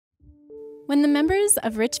When the members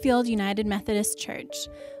of Richfield United Methodist Church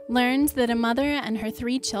learned that a mother and her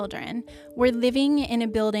 3 children were living in a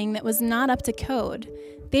building that was not up to code,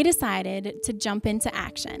 they decided to jump into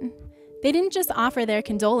action. They didn't just offer their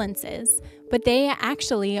condolences, but they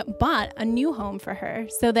actually bought a new home for her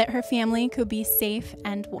so that her family could be safe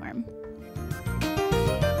and warm.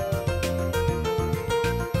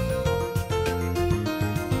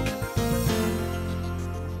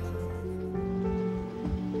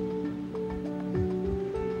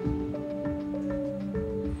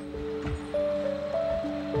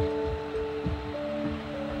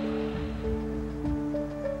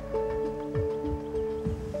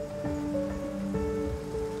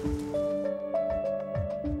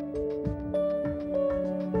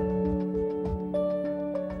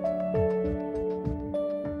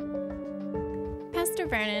 Pastor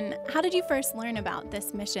Vernon, how did you first learn about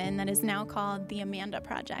this mission that is now called the Amanda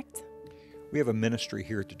Project? We have a ministry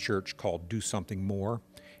here at the church called Do Something More,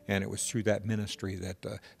 and it was through that ministry that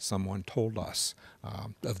someone told us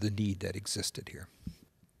of the need that existed here.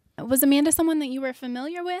 Was Amanda someone that you were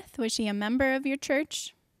familiar with? Was she a member of your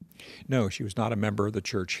church? No, she was not a member of the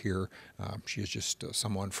church here. She is just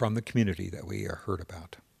someone from the community that we heard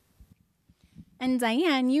about. And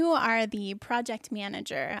Diane, you are the project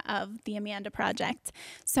manager of the Amanda Project.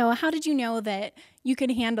 So how did you know that you could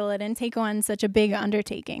handle it and take on such a big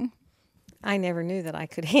undertaking? I never knew that I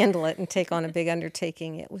could handle it and take on a big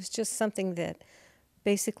undertaking. It was just something that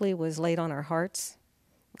basically was laid on our hearts.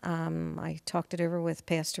 I talked it over with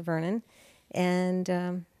Pastor Vernon,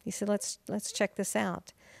 and he said, let's check this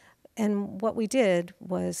out. And what we did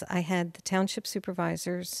was I had the township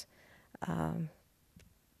supervisors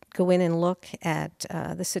go in and look at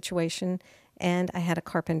the situation, and I had a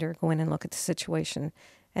carpenter go in and look at the situation.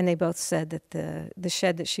 And they both said that the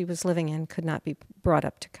shed that she was living in could not be brought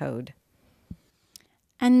up to code.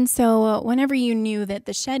 And so whenever you knew that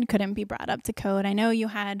the shed couldn't be brought up to code, I know you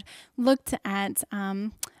had looked at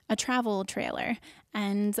a travel trailer.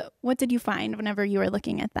 And what did you find whenever you were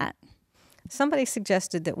looking at that? Somebody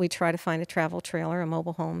suggested that we try to find a travel trailer, a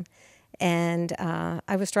mobile home. And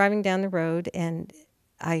I was driving down the road, and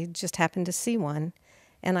I just happened to see one,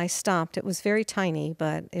 and I stopped. It was very tiny,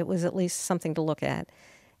 but it was at least something to look at.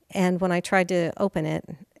 And when I tried to open it,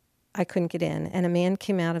 I couldn't get in. And a man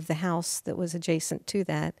came out of the house that was adjacent to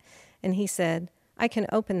that, and he said, I can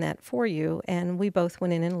open that for you. And we both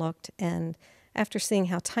went in and looked, and after seeing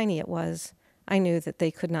how tiny it was, I knew that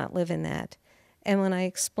they could not live in that. And when I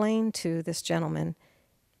explained to this gentleman,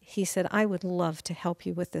 he said, I would love to help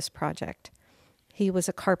you with this project. He was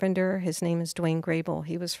a carpenter. His name is Dwayne Grable.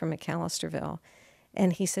 He was from McAllisterville.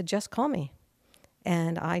 And he said, just call me.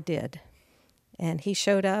 And I did. And he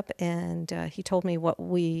showed up, and he told me what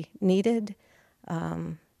we needed,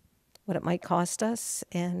 what it might cost us.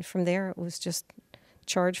 And from there, it was just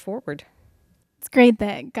charge forward. It's great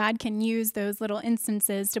that God can use those little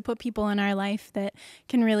instances to put people in our life that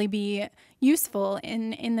can really be useful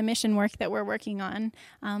in the mission work that we're working on.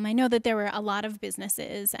 I know that there were a lot of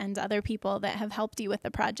businesses and other people that have helped you with the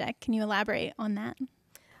project. Can you elaborate on that?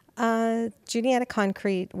 Juniata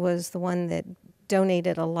Concrete was the one that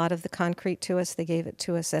donated a lot of the concrete to us. They gave it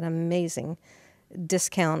to us at an amazing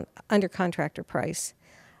discount, under contractor price.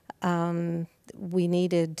 We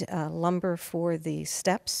needed lumber for the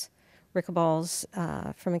steps. Rickaballs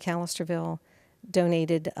from McAllisterville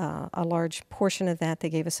donated a large portion of that. They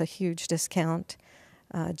gave us a huge discount.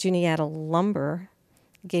 Juniata Lumber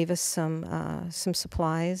gave us some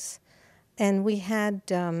supplies, and we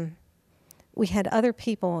had other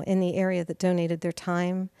people in the area that donated their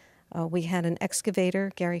time. We had an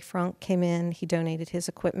excavator. Gary Frunk came in. He donated his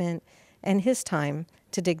equipment and his time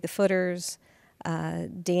to dig the footers.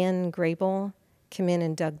 Dan Grable came in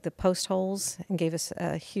and dug the post holes and gave us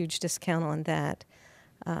a huge discount on that.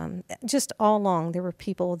 Just all along, there were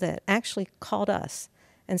people that actually called us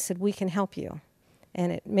and said, we can help you.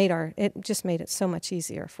 And it just made it so much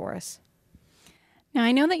easier for us. Now,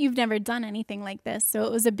 I know that you've never done anything like this, so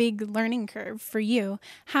it was a big learning curve for you.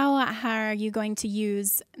 How are you going to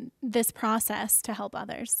use this process to help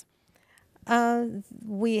others?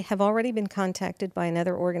 We have already been contacted by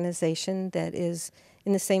another organization that is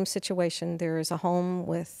in the same situation. There is a home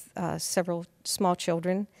with several small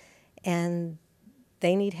children, and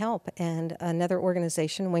they need help. And another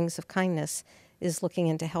organization, Wings of Kindness, is looking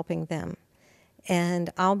into helping them. And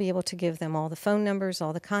I'll be able to give them all the phone numbers,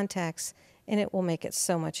 all the contacts, and it will make it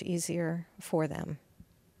so much easier for them.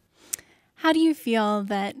 How do you feel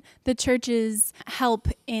that the church's help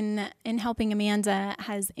in helping Amanda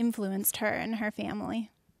has influenced her and her family?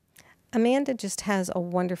 Amanda just has a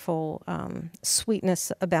wonderful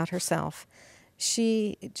sweetness about herself.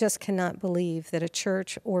 She just cannot believe that a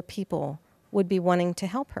church or people would be wanting to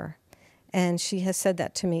help her. And she has said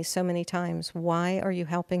that to me so many times. Why are you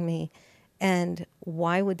helping me? And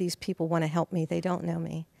why would these people want to help me? They don't know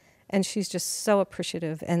me. And she's just so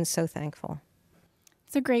appreciative and so thankful.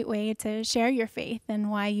 It's a great way to share your faith and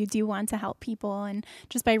why you do want to help people, and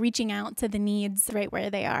just by reaching out to the needs right where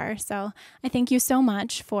they are. So I thank you so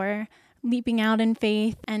much for leaping out in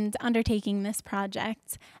faith and undertaking this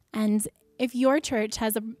project. And if your church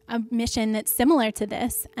has a mission that's similar to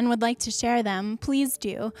this and would like to share them, please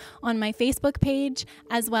do on my Facebook page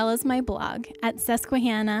as well as my blog at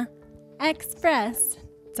Susquehanna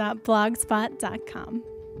Xpress.blogspot.com.